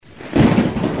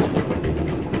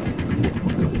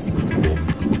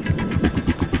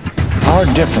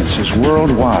our differences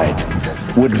worldwide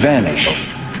would vanish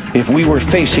if we were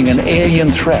facing an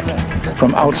alien threat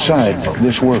from outside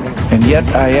this world. And yet,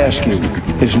 I ask you,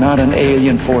 is not an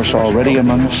alien force already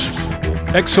among us?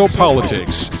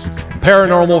 Exopolitics,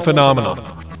 paranormal phenomena,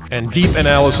 and deep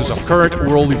analysis of current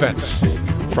world events.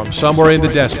 From somewhere in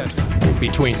the desert,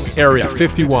 between Area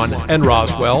 51 and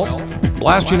Roswell,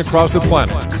 blasting across the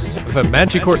planet, the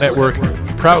Manticore Network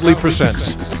proudly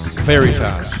presents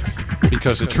Veritas,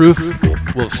 because the truth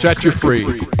will set you free.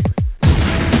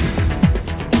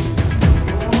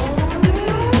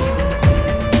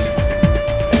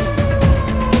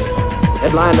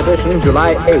 Headline edition,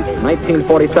 July 8,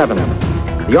 1947.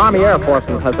 The Army Air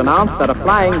Forces has announced that a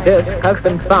flying disc has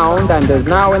been found and is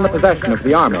now in the possession of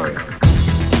the Army.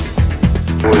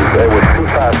 It was too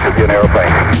fast to be an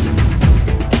airplane.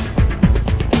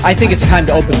 I think it's time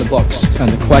to open the books on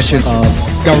the question of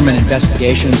government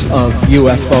investigations of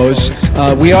UFOs.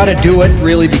 We ought to do it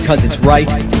really because it's right.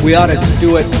 We ought to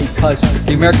do it because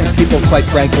the American people, quite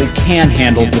frankly, can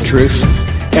handle the truth.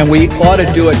 And we ought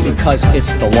to do it because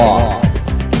it's the law.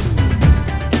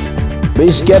 Be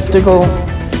skeptical.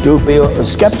 Be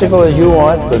as skeptical as you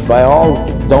want, but by all,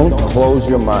 don't close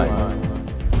your mind.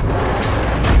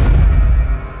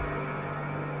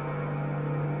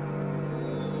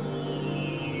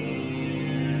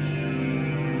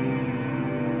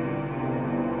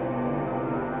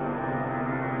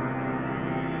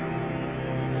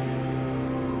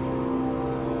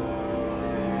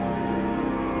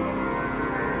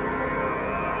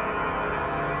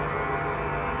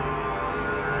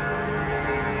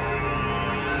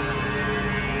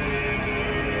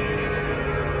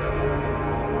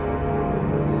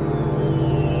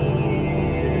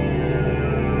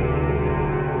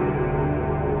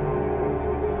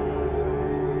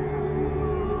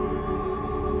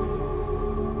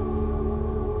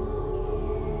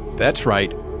 That's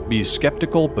right, be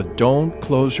skeptical but don't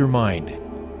close your mind.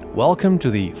 Welcome to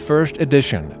the first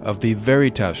edition of the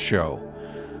Veritas Show,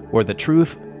 where the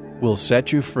truth will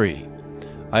set you free.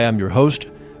 I am your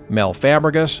host, Mel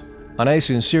Fabregas, and I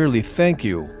sincerely thank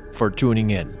you for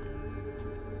tuning in.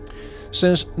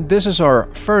 Since this is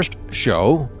our first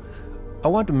show, I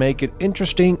want to make it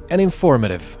interesting and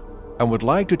informative, and would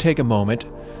like to take a moment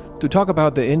to talk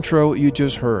about the intro you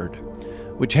just heard,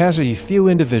 which has a few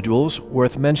individuals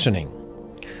worth mentioning.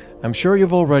 I'm sure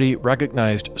you've already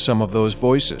recognized some of those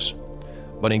voices,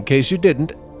 but in case you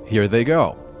didn't, here they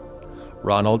go.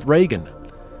 Ronald Reagan,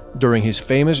 during his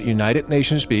famous United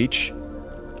Nations speech,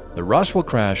 the Roswell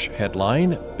crash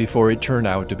headline before it turned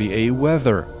out to be a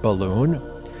weather balloon,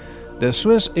 the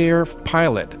Swiss Air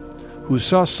pilot who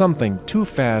saw something too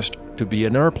fast to be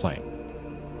an airplane.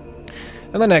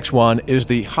 And the next one is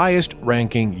the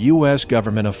highest-ranking U.S.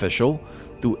 government official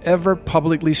to ever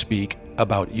publicly speak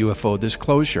about UFO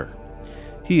disclosure.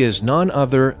 He is none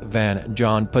other than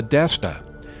John Podesta,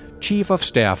 Chief of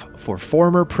Staff for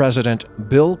former President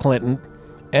Bill Clinton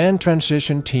and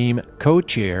Transition Team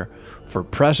Co-Chair for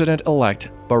President-elect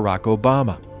Barack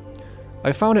Obama.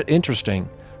 I found it interesting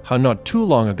how not too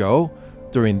long ago,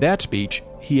 during that speech,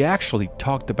 he actually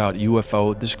talked about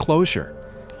UFO disclosure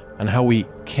and how we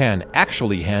can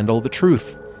actually handle the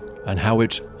truth and how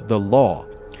it's the law.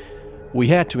 We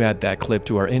had to add that clip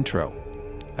to our intro,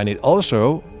 and it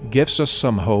also gives us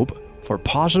some hope for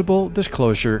possible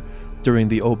disclosure during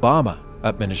the Obama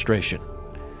administration.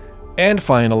 And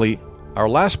finally, our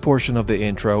last portion of the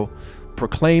intro,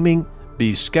 proclaiming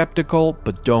be skeptical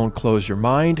but don't close your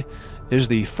mind, is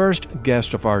the first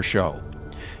guest of our show.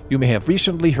 You may have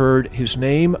recently heard his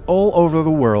name all over the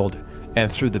world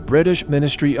and through the British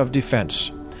Ministry of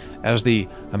Defense as the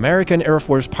American Air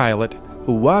Force pilot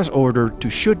who was ordered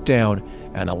to shoot down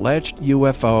an alleged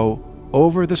UFO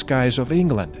over the skies of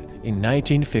England in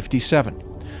 1957.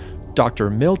 Dr.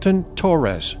 Milton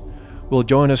Torres will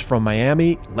join us from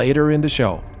Miami later in the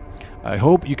show. I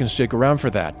hope you can stick around for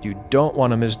that. You don't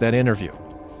want to miss that interview.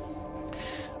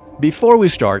 Before we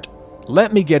start,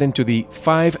 let me get into the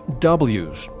 5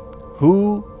 W's.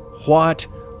 Who, what,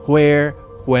 where,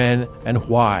 when, and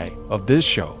why of this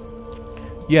show.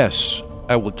 Yes,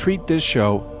 I will treat this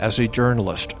show as a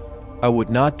journalist. I would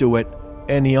not do it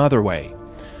any other way.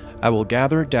 I will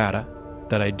gather data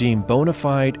that I deem bona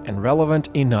fide and relevant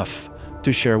enough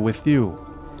to share with you.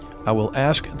 I will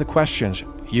ask the questions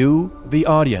you, the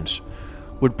audience,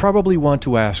 would probably want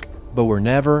to ask but were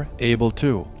never able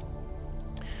to.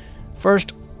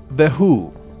 First, the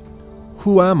who.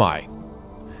 Who am I?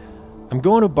 I'm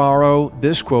going to borrow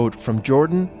this quote from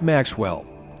Jordan Maxwell.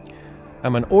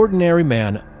 I'm an ordinary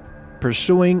man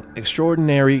pursuing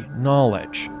extraordinary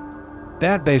knowledge.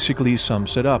 That basically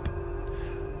sums it up.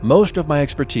 Most of my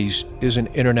expertise is in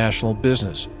international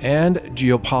business and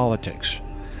geopolitics,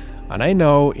 and I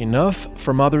know enough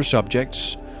from other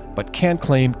subjects, but can't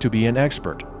claim to be an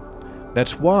expert.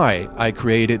 That's why I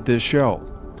created this show,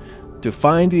 to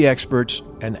find the experts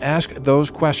and ask those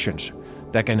questions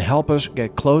that can help us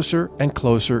get closer and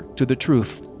closer to the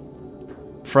truth.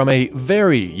 From a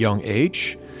very young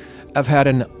age, I've had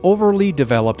an overly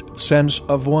developed sense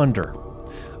of wonder,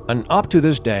 and up to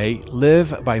this day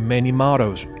live by many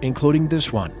mottos, including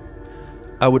this one.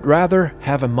 I would rather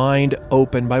have a mind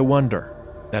opened by wonder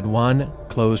than one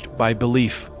closed by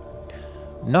belief.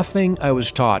 Nothing I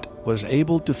was taught was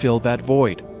able to fill that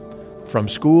void, from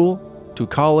school to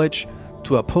college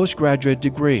to a postgraduate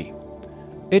degree.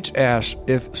 It's as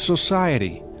if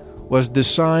society was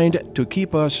designed to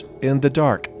keep us in the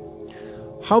dark.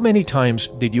 How many times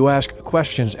did you ask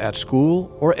questions at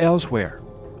school or elsewhere,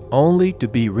 only to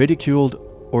be ridiculed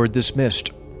or dismissed?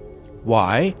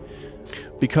 Why?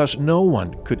 Because no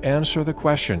one could answer the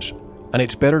questions, and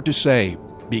it's better to say,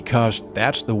 because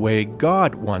that's the way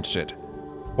God wants it,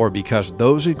 or because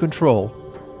those in control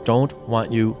don't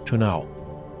want you to know.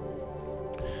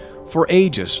 For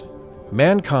ages,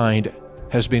 mankind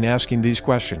has been asking these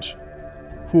questions.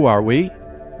 Who are we?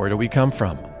 Where do we come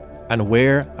from? And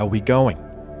where are we going?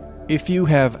 If you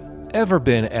have ever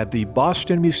been at the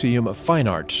Boston Museum of Fine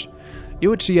Arts, you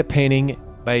would see a painting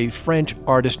by a French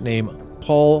artist named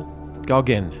Paul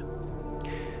Gauguin,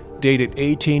 dated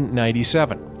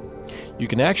 1897. You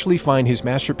can actually find his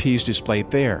masterpiece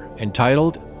displayed there,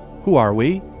 entitled, Who Are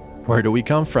We? Where Do We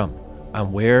Come From?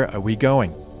 And Where Are We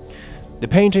Going? The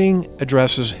painting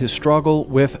addresses his struggle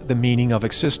with the meaning of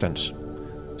existence.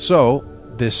 So,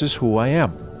 this is who I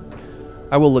am.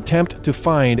 I will attempt to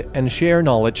find and share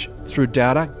knowledge through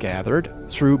data gathered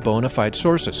through bona fide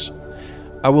sources.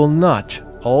 I will not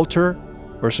alter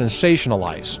or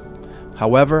sensationalize.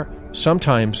 However,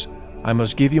 sometimes I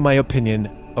must give you my opinion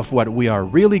of what we are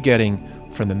really getting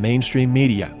from the mainstream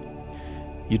media.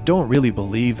 You don't really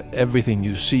believe everything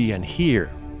you see and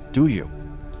hear, do you?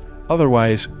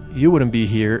 Otherwise, you wouldn't be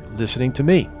here listening to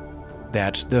me.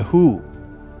 That's the who.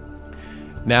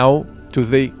 Now, to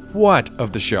the what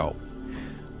of the show.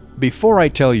 Before I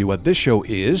tell you what this show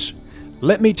is,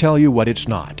 let me tell you what it's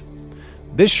not.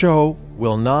 This show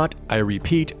will not, I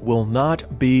repeat, will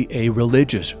not be a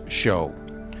religious show.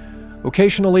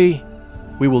 Occasionally,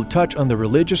 we will touch on the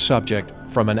religious subject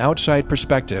from an outside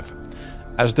perspective,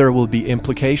 as there will be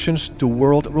implications to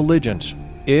world religions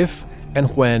if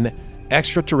and when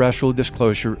extraterrestrial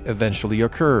disclosure eventually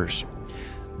occurs.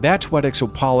 That's what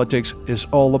exopolitics is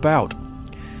all about.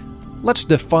 Let's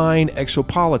define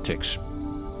exopolitics.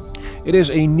 It is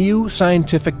a new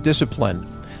scientific discipline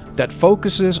that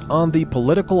focuses on the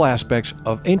political aspects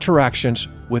of interactions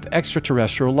with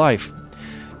extraterrestrial life.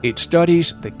 It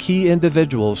studies the key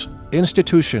individuals,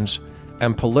 institutions,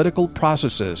 and political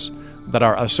processes that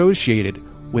are associated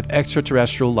with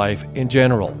extraterrestrial life in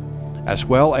general, as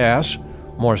well as,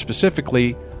 more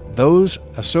specifically, those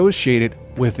associated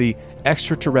with the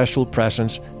extraterrestrial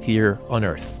presence here on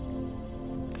Earth.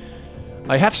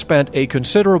 I have spent a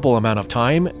considerable amount of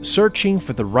time searching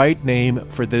for the right name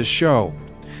for this show.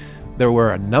 There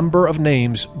were a number of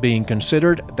names being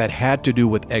considered that had to do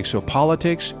with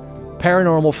exopolitics,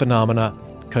 paranormal phenomena,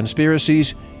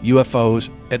 conspiracies, UFOs,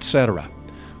 etc.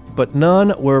 But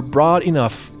none were broad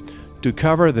enough to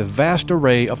cover the vast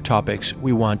array of topics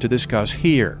we want to discuss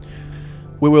here.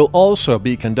 We will also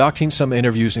be conducting some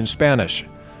interviews in Spanish,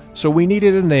 so we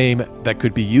needed a name that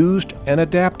could be used and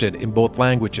adapted in both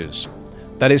languages.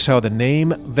 That is how the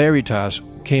name Veritas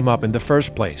came up in the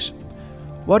first place.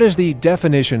 What is the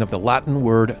definition of the Latin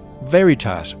word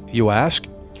veritas, you ask?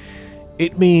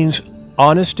 It means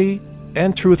honesty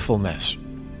and truthfulness.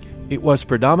 It was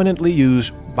predominantly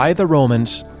used by the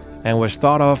Romans and was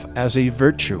thought of as a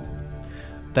virtue.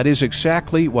 That is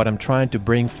exactly what I'm trying to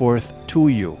bring forth to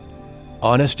you.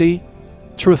 Honesty,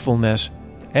 truthfulness,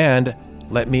 and,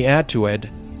 let me add to it,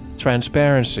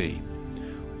 transparency.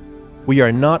 We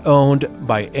are not owned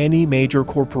by any major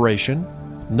corporation,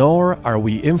 nor are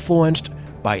we influenced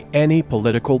by any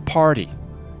political party.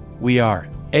 We are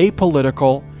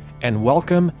apolitical and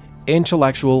welcome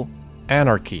intellectual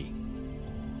anarchy.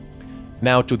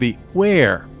 Now to the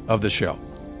where of the show.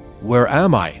 Where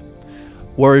am I?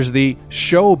 Where is the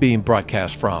show being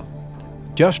broadcast from?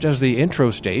 Just as the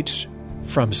intro states,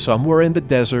 from somewhere in the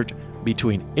desert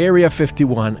between Area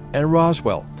 51 and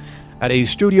Roswell, at a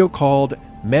studio called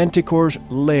Manticore's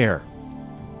Lair.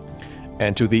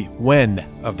 And to the when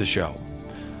of the show.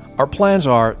 Our plans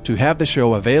are to have the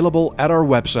show available at our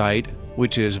website,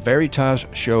 which is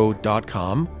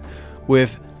veritasshow.com,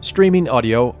 with streaming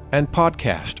audio and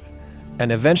podcast,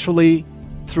 and eventually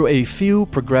through a few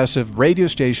progressive radio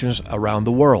stations around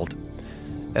the world.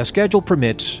 As schedule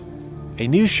permits, a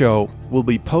new show will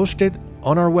be posted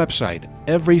on our website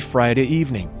every Friday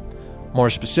evening. More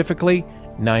specifically,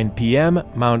 9 p.m.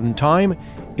 Mountain Time,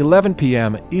 11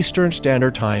 p.m. Eastern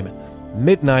Standard Time,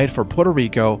 midnight for Puerto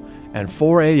Rico, and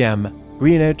 4 a.m.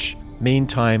 Greenwich Mean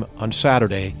Time on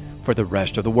Saturday for the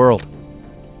rest of the world.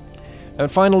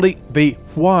 And finally, the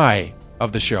why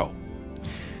of the show.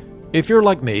 If you're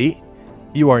like me,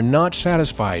 you are not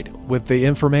satisfied with the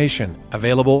information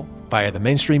available via the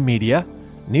mainstream media,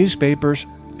 newspapers,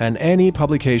 and any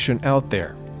publication out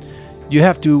there. You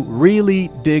have to really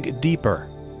dig deeper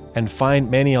and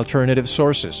find many alternative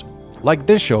sources, like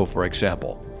this show, for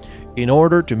example, in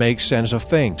order to make sense of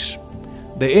things.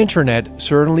 The internet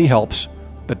certainly helps,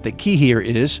 but the key here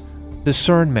is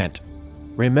discernment.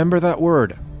 Remember that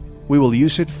word. We will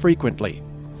use it frequently.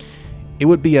 It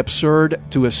would be absurd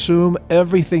to assume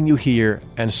everything you hear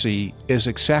and see is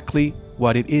exactly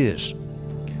what it is.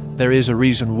 There is a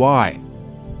reason why.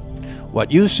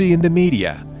 What you see in the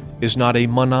media is not a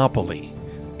monopoly.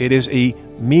 It is a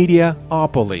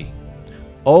mediaopoly.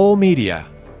 All media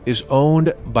is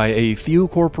owned by a few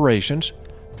corporations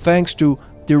thanks to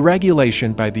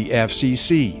deregulation by the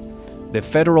FCC, the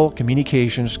Federal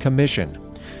Communications Commission.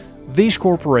 These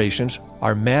corporations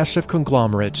are massive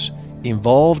conglomerates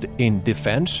involved in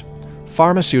defense,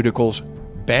 pharmaceuticals,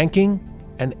 banking,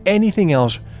 and anything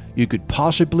else you could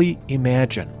possibly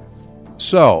imagine.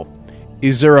 So,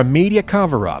 is there a media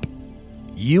cover-up?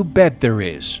 You bet there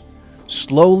is.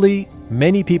 Slowly,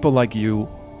 many people like you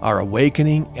are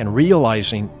awakening and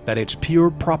realizing that it's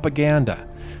pure propaganda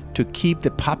to keep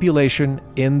the population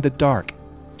in the dark.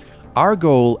 Our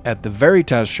goal at the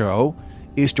Veritas Show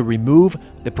is to remove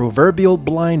the proverbial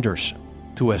blinders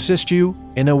to assist you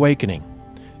in awakening.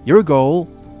 Your goal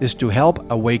is to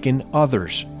help awaken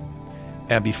others.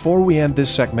 And before we end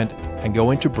this segment and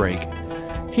go into break,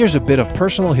 here's a bit of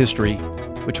personal history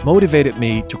which motivated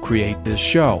me to create this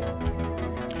show.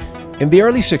 In the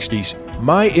early 60s,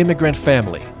 my immigrant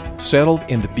family settled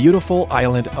in the beautiful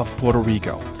island of Puerto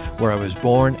Rico, where I was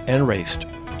born and raised.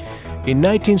 In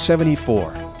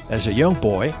 1974, as a young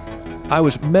boy, I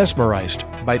was mesmerized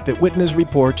by the witness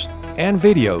reports and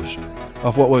videos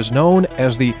of what was known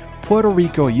as the Puerto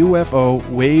Rico UFO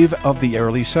wave of the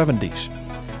early 70s.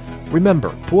 Remember,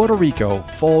 Puerto Rico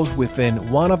falls within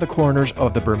one of the corners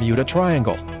of the Bermuda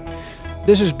Triangle.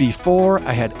 This is before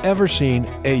I had ever seen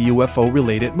a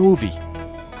UFO-related movie.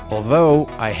 Although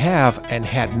I have and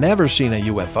had never seen a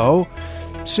UFO,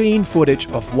 seeing footage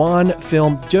of one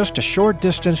filmed just a short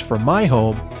distance from my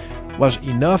home was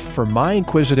enough for my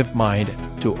inquisitive mind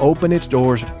to open its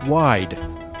doors wide.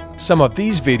 Some of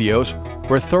these videos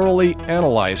were thoroughly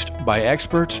analyzed by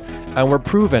experts and were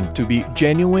proven to be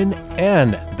genuine,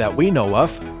 and that we know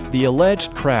of, the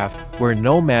alleged craft were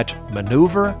no match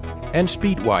maneuver and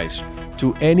speed-wise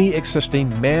to any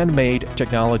existing man-made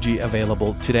technology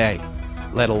available today,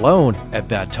 let alone at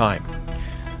that time.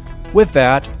 With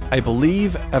that, I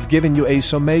believe I've given you a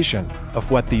summation of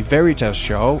what the Veritas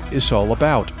Show is all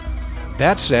about.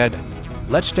 That said,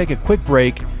 let's take a quick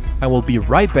break and we'll be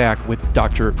right back with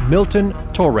Dr. Milton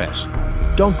Torres.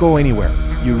 Don't go anywhere.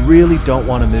 You really don't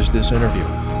want to miss this interview.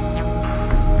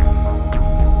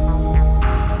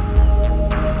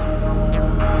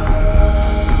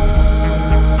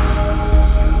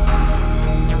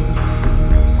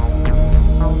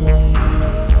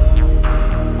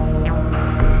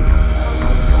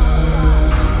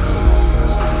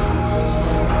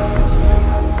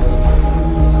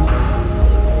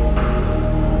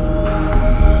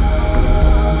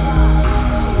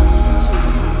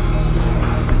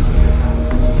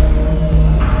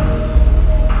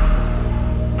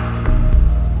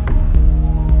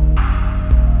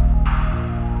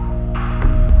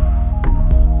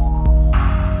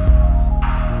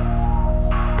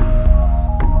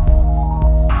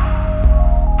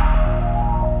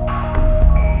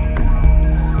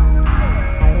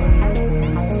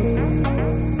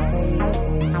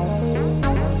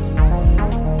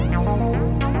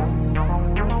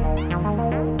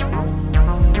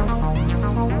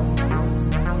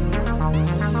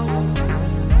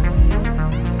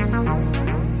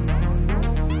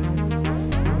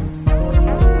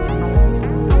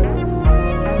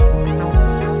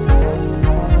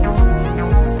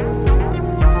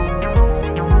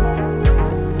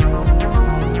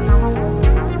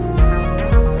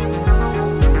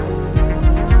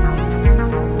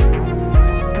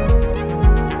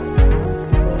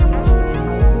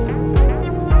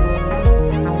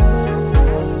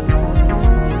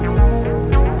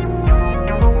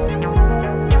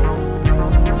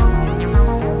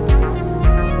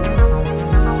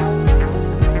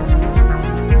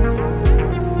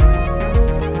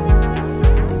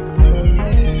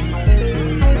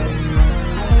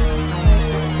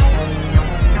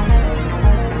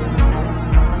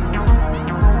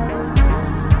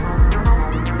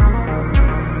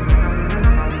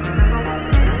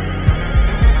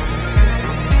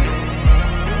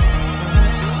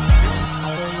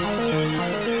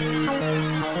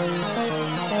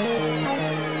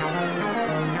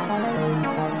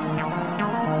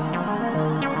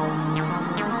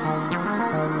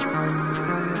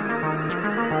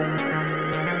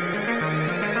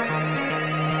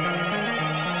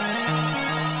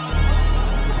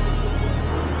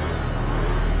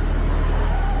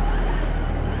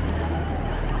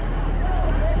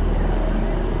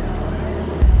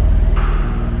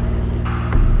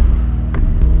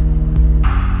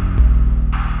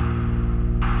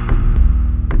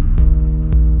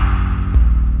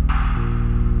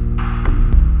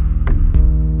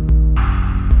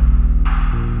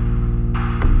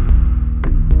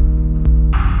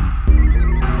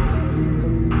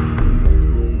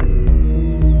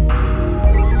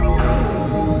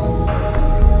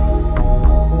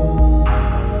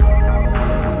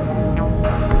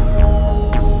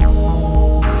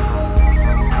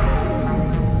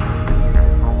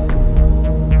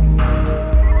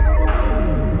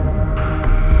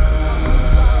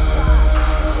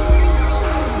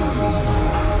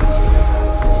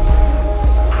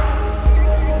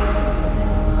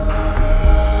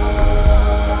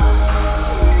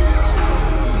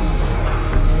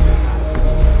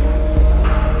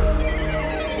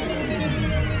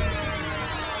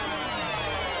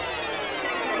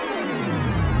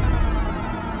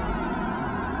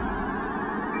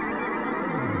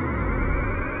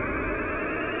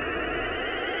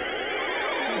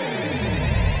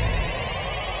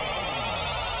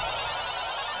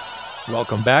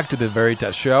 Welcome back to the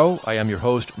Veritas Show. I am your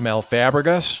host, Mel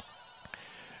Fabregas.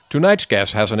 Tonight's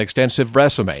guest has an extensive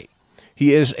resume.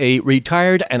 He is a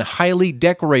retired and highly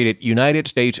decorated United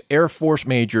States Air Force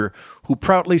major who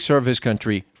proudly served his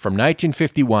country from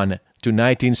 1951 to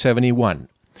 1971.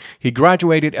 He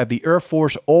graduated at the Air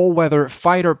Force All-Weather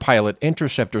Fighter Pilot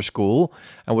Interceptor School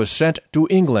and was sent to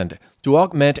England to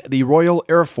augment the Royal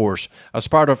Air Force as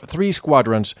part of 3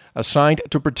 squadrons assigned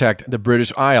to protect the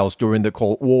British Isles during the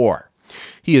Cold War.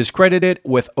 He is credited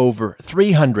with over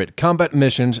 300 combat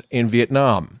missions in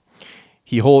Vietnam.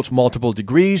 He holds multiple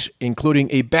degrees, including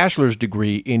a bachelor's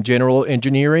degree in general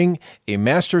engineering, a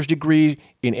master's degree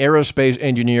in aerospace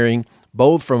engineering,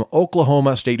 both from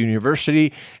Oklahoma State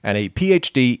University, and a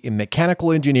PhD in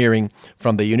mechanical engineering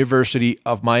from the University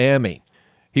of Miami.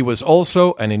 He was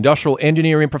also an industrial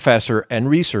engineering professor and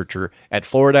researcher at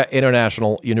Florida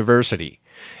International University,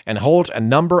 and holds a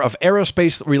number of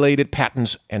aerospace-related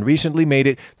patents and recently made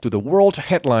it to the world's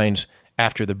headlines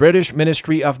after the British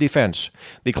Ministry of Defense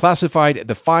declassified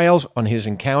the files on his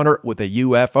encounter with a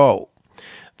UFO.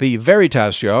 The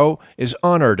Veritas Show is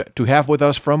honored to have with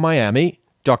us from Miami,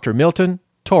 Dr. Milton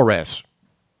Torres.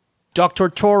 Dr.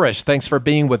 Torres, thanks for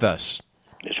being with us.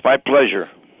 It's my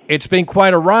pleasure. It's been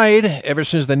quite a ride ever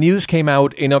since the news came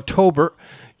out in October.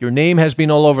 Your name has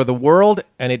been all over the world,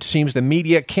 and it seems the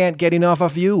media can't get enough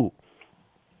of you.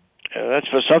 That's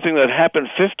for something that happened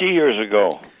 50 years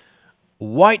ago.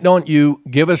 Why don't you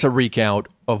give us a recount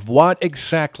of what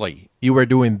exactly you were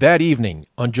doing that evening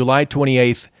on July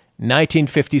 28th,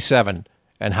 1957,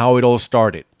 and how it all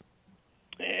started?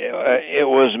 It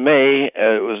was May.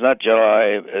 It was not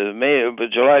July. May,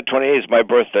 but July 28th is my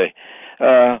birthday.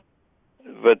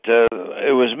 But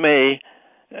it was May,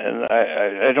 and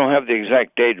I don't have the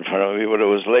exact date in front of me, but it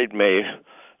was late May,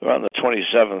 around the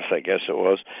 27th, I guess it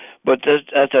was. But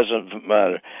that doesn't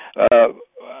matter.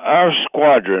 Our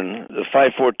squadron, the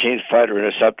 514th Fighter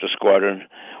Interceptor Squadron,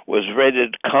 was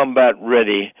rated combat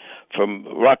ready from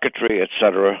rocketry,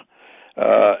 etc.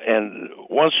 And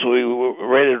once we were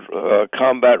rated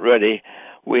combat ready,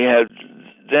 we had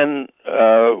then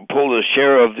pulled a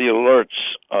share of the alerts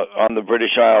on the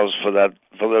British Isles for that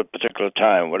particular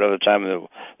time, whatever time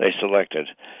they selected.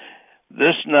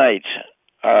 This night,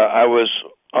 I was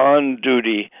on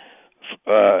duty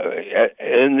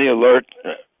in the alert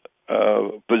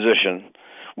position.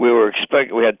 We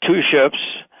had 2 ships,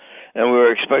 and we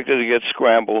were expected to get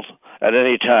scrambled at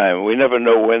any time. We never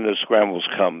know when the scrambles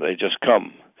come; they just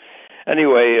come.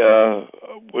 Anyway,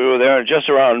 we were there just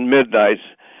around midnight.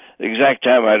 The exact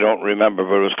time I don't remember,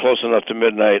 but it was close enough to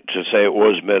midnight to say it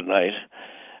was midnight.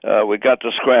 We got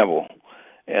to scramble,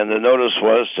 and the notice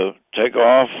was to take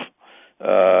off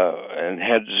and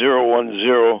head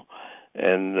 010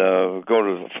 and go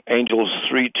to Angels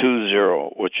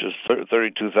 320, which is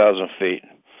 32,000 feet.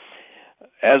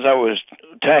 As I was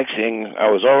taxiing, I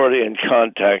was already in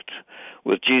contact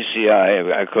with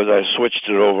GCI because I switched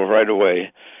it over right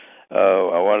away.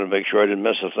 I wanted to make sure I didn't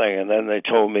miss a thing, and then they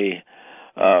told me,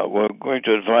 we're going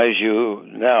to advise you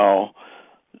now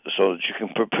so that you can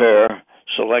prepare.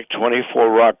 Select 24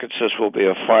 rockets. This will be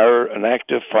an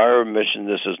active fire mission.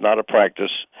 This is not a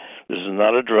practice. This is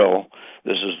not a drill.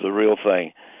 This is the real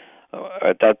thing.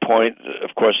 At that point,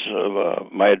 of course,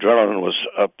 my adrenaline was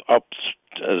up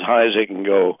as high as it can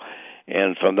go.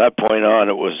 And from that point on,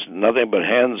 it was nothing but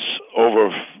hands over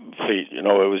feet. It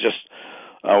was just,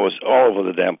 I was all over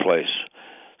the damn place.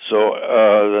 So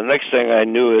the next thing I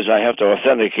knew is I have to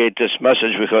authenticate this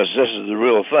message because this is the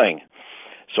real thing.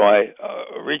 So I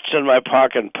reached in my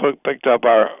pocket and picked up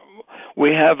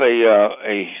we have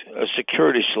a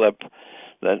security slip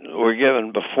that we're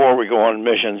given before we go on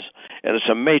missions, and it's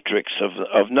a matrix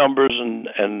of numbers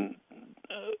and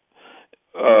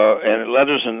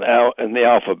letters in the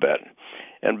alphabet.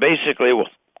 And basically,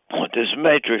 what this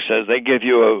matrix says, they give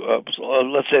you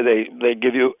let's say they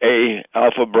give you A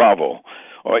Alpha Bravo.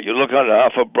 All right, you look at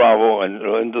Alpha Bravo and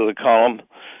into the column,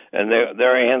 and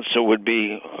their answer would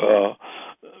be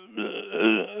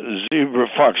Zebra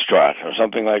Foxtrot or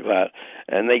something like that,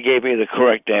 and they gave me the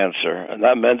correct answer, and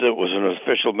that meant it was an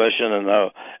official mission,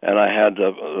 and I had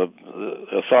the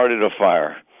authority to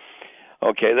fire.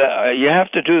 Okay, you have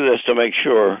to do this to make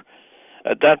sure.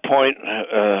 At that point,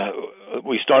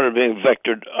 we started being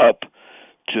vectored up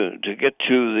to get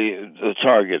to the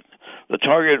target. The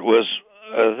target was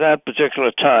at that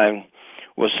particular time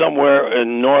was somewhere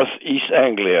in northeast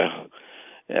Anglia.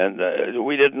 And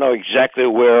we didn't know exactly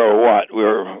where or what.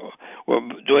 We're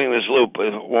doing this loop.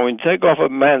 When we take off of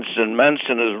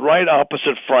Manston is right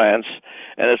opposite France,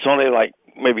 and it's only like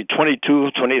maybe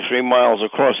 22, 23 miles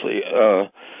across the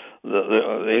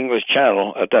English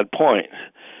Channel at that point.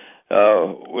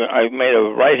 I made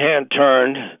a right-hand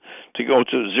turn to go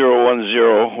to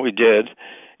 010. We did,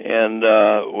 and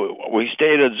we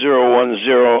stayed at 010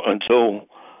 until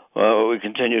we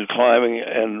continued climbing,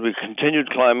 and we continued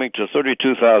climbing to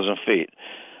 32,000 feet.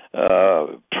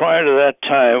 Prior to that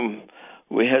time,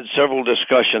 we had several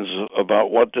discussions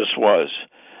about what this was.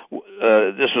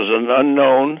 This was an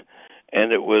unknown,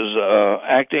 and it was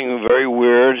acting very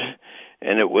weird,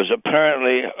 and it was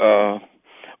apparently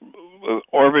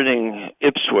orbiting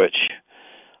Ipswich.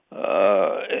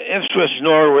 Ipswich,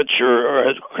 Norwich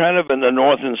are kind of in the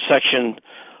northern section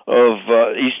of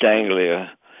East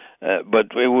Anglia,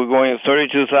 but we were going at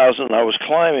 32,000. I was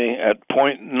climbing at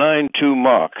 0.92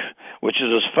 Mach, which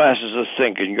is as fast as this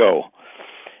thing can go.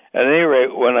 At any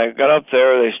rate, when I got up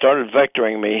there, they started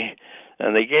vectoring me,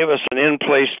 and they gave us an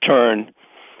in-place turn.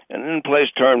 An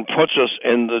in-place turn puts us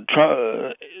in the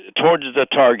towards the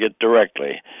target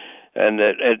directly, and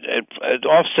it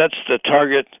offsets the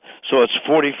target so it's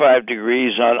 45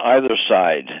 degrees on either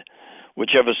side,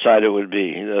 whichever side it would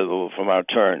be from our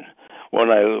turn. When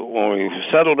we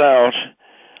settled out,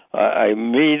 I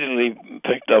immediately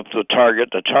picked up the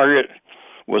target. The target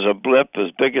was a blip,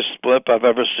 the biggest blip I've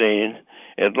ever seen.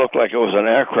 It looked like it was an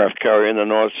aircraft carrier in the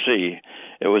North Sea.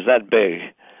 It was that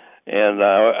big. And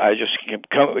I just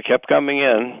kept coming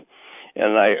in,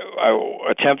 and I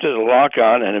attempted to lock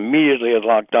on, and immediately it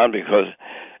locked on because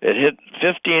it hit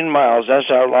 15 miles.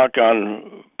 That's our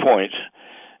lock-on point,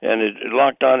 and it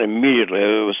locked on immediately.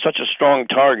 It was such a strong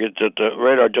target that the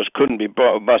radar just couldn't be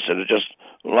busted. It just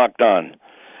locked on.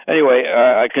 Anyway,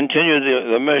 I continued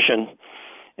the mission,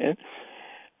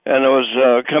 and I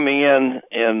was coming in,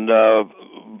 and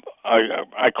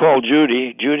I called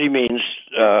Judy. Judy means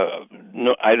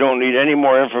no, I don't need any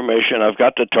more information. I've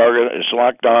got the target. It's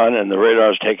locked on, and the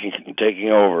radar is taking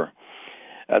over.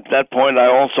 At that point, I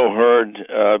also heard,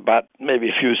 about maybe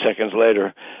a few seconds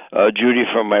later, Judy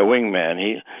from my wingman.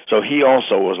 He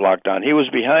also was locked on. He was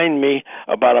behind me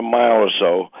about a mile or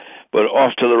so, but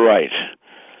off to the right.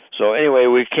 So anyway,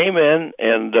 we came in,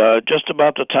 and just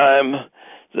about the time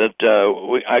that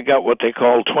I got what they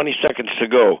call 20 seconds to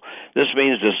go. This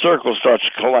means the circle starts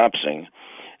collapsing.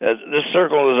 This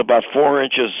circle is about 4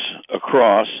 inches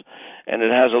across, and it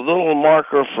has a little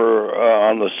marker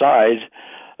on the side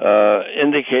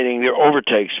indicating the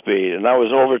overtake speed. And I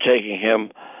was overtaking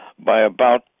him by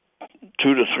about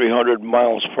 200 to 300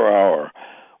 miles per hour,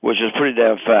 which is pretty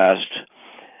damn fast.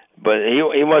 But he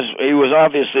was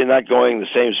obviously not going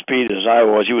the same speed as I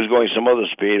was. He was going some other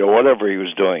speed or whatever he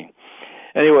was doing.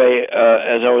 Anyway,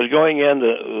 as I was going in,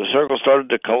 the circle started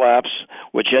to collapse,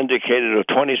 which indicated a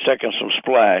 20 seconds from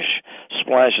splash.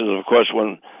 Splash is, of course,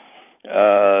 when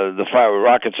the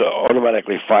rockets are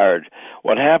automatically fired.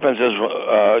 What happens is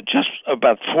just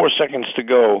about 4 seconds to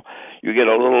go, you get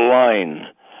a little line.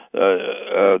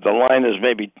 The line is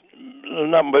maybe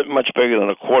not much bigger than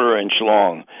a quarter-inch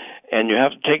long, and you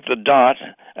have to take the dot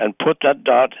and put that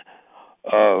dot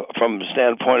from the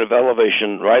standpoint of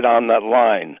elevation right on that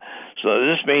line. So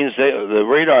this means the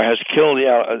radar has killed the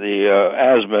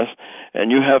azimuth,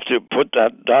 and you have to put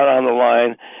that dot on the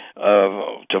line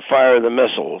to fire the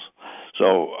missiles.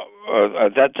 So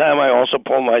at that time, I also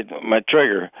pulled my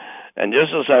trigger, and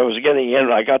just as I was getting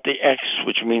in, I got the X,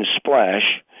 which means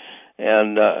splash,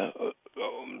 and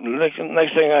next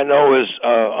thing I know is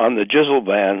on the Jizzle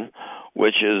band,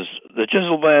 which is the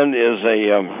Jizzle band is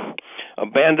a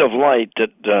band of light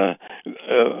that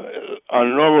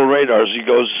on normal radars it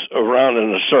goes around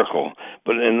in a circle,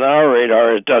 but in our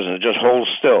radar it doesn't. It just holds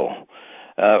still.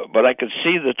 But I could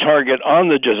see the target on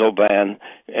the Jizzle band,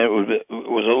 and it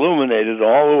was illuminated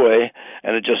all the way,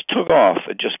 and it just took off.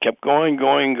 It just kept going,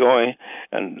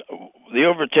 and the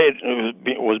overtake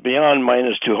was beyond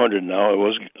minus 200 now. It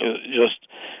was just,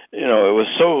 it was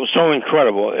so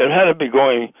incredible. It had to be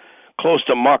going close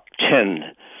to Mach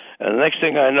 10. And the next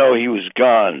thing I know, he was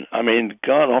gone. I mean,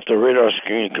 gone off the radar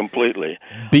screen completely.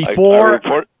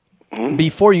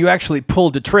 Before you actually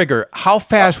pulled the trigger, how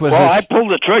fast was this? Well, I pulled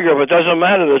the trigger, but it doesn't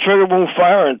matter. The trigger won't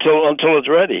fire until it's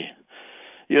ready.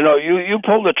 You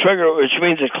pull the trigger, which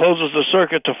means it closes the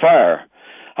circuit to fire.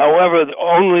 However,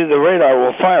 only the radar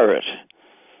will fire it.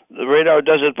 The radar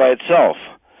does it by itself.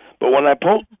 But when I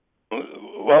pull,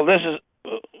 this is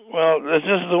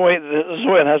the way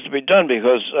it has to be done,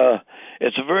 because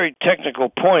it's a very technical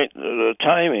point. The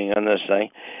timing on this thing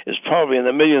is probably in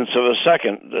the millionths of a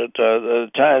second. The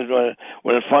times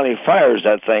when it finally fires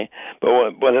that thing,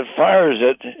 but when it fires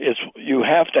it, you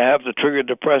have to have the trigger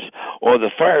depressed, or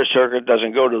the fire circuit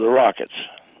doesn't go to the rockets.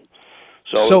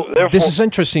 So this is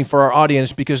interesting for our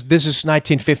audience, because this is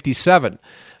 1957.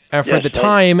 And for the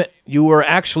time, you were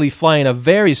actually flying a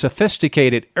very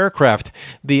sophisticated aircraft,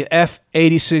 the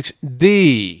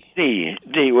F-86D.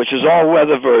 D, which is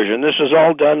all-weather version. This is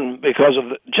all done because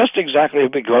of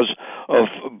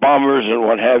bombers and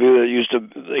what have you that used to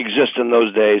exist in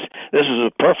those days. This is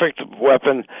a perfect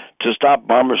weapon to stop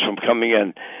bombers from coming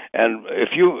in. And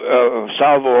if you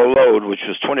salvo a load, which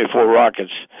was 24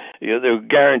 rockets, they're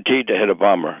guaranteed to hit a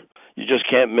bomber. You just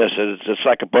can't miss it. It's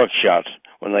like a buckshot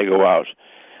when they go out.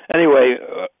 Anyway,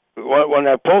 when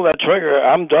I pull that trigger,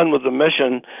 I'm done with the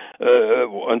mission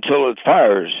until it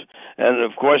fires. And,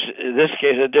 of course, in this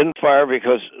case, it didn't fire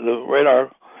because the radar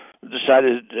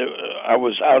decided I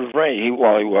was out of range.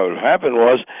 What happened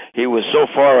was he was so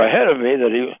far ahead of me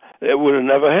that it would have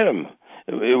never hit him.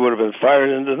 It would have been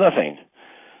fired into nothing.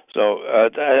 So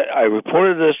I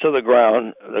reported this to the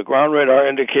ground. The ground radar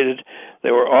indicated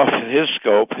they were off his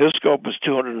scope. His scope was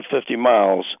 250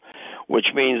 miles,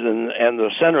 which means, and the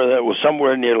center that was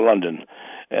somewhere near London.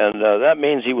 And that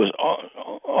means he was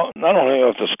not only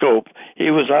off the scope,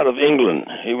 he was out of England.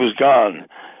 He was gone.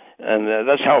 And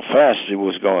that's how fast he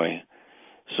was going.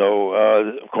 So,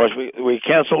 of course, we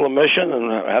canceled the mission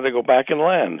and had to go back and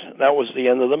land. That was the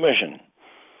end of the mission.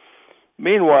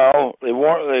 Meanwhile,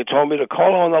 they told me to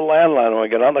call on the landline when I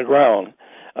get on the ground.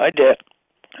 I did.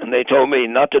 And they told me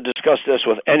not to discuss this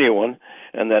with anyone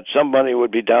and that somebody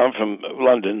would be down from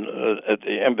London at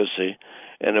the embassy.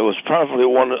 And it was probably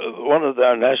one of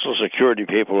our national security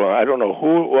people. I don't know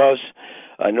who it was.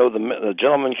 I know the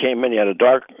gentleman came in. He had a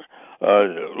dark,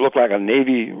 looked like a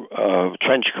Navy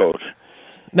trench coat.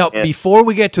 Now, before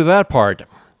we get to that part,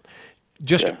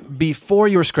 before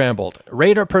you were scrambled,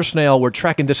 radar personnel were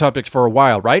tracking this object for a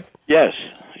while, right? Yes.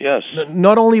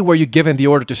 Not only were you given the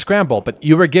order to scramble, but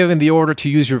you were given the order to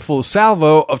use your full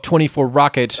salvo of 24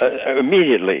 rockets.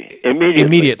 Immediately.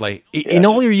 Yes. In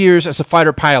all your years as a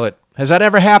fighter pilot, has that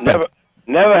ever happened?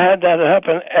 Never had that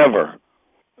happen, ever.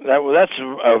 That's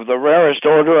the rarest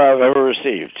order I've ever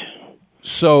received.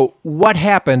 So what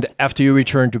happened after you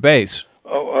returned to base?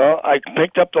 Oh, well, I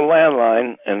picked up the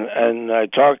landline and I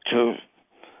talked to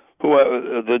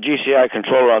the GCI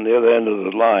controller on the other end of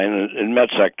the line in Met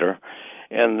Sector,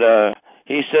 and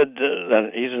he said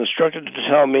that he's instructed to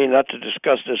tell me not to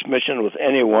discuss this mission with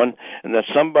anyone, and that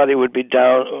somebody would be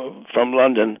down from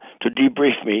London to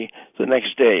debrief me the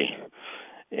next day.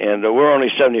 And we're only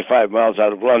 75 miles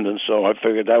out of London, so I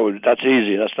figured that's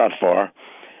easy. That's not far.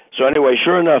 So anyway,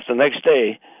 sure enough, the next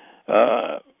day,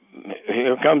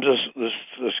 here comes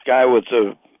this guy with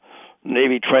the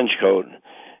Navy trench coat.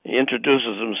 He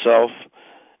introduces himself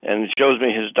and shows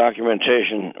me his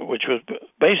documentation, which was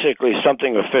basically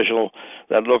something official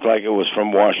that looked like it was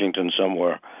from Washington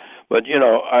somewhere. But,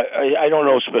 I don't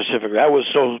know specifically. I was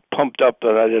so pumped up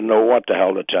that I didn't know what the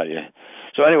hell to tell you.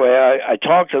 So anyway, I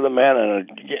talked to the man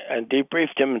and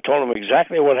debriefed him and told him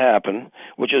exactly what happened,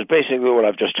 which is basically what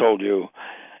I've just told you.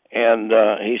 And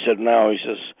he said,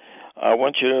 I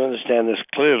want you to understand this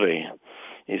clearly.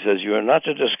 He says, you are not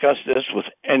to discuss this with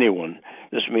anyone.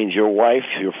 This means your wife,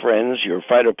 your friends, your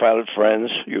fighter pilot friends,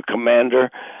 your commander,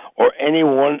 or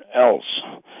anyone else.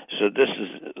 So this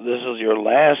is your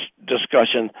last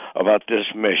discussion about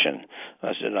this mission.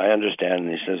 I said, I understand. And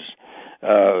he says,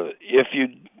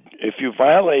 if you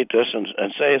violate this and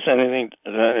say it's anything,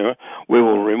 we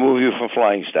will remove you from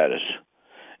flying status.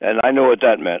 And I know what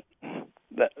that meant.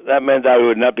 That meant I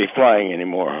would not be flying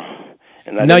anymore.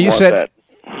 And I now didn't you want said that.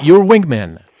 Your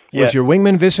wingman. Yeah. Was your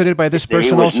wingman visited by this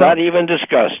person also? It was not even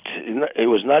discussed. It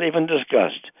was not even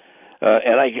discussed.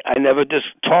 And I never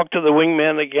talked to the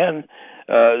wingman again.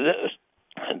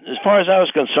 As far as I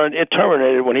was concerned, it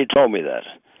terminated when he told me that.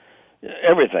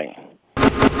 Everything.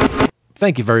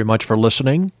 Thank you very much for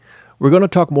listening. We're going to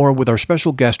talk more with our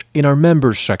special guest in our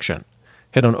members section.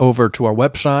 Head on over to our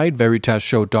website,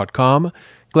 veritasshow.com,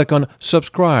 click on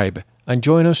subscribe, and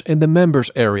join us in the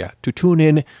members area to tune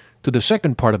in to the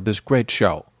second part of this great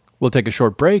show. We'll take a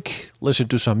short break, listen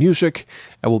to some music,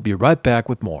 and we'll be right back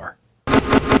with more.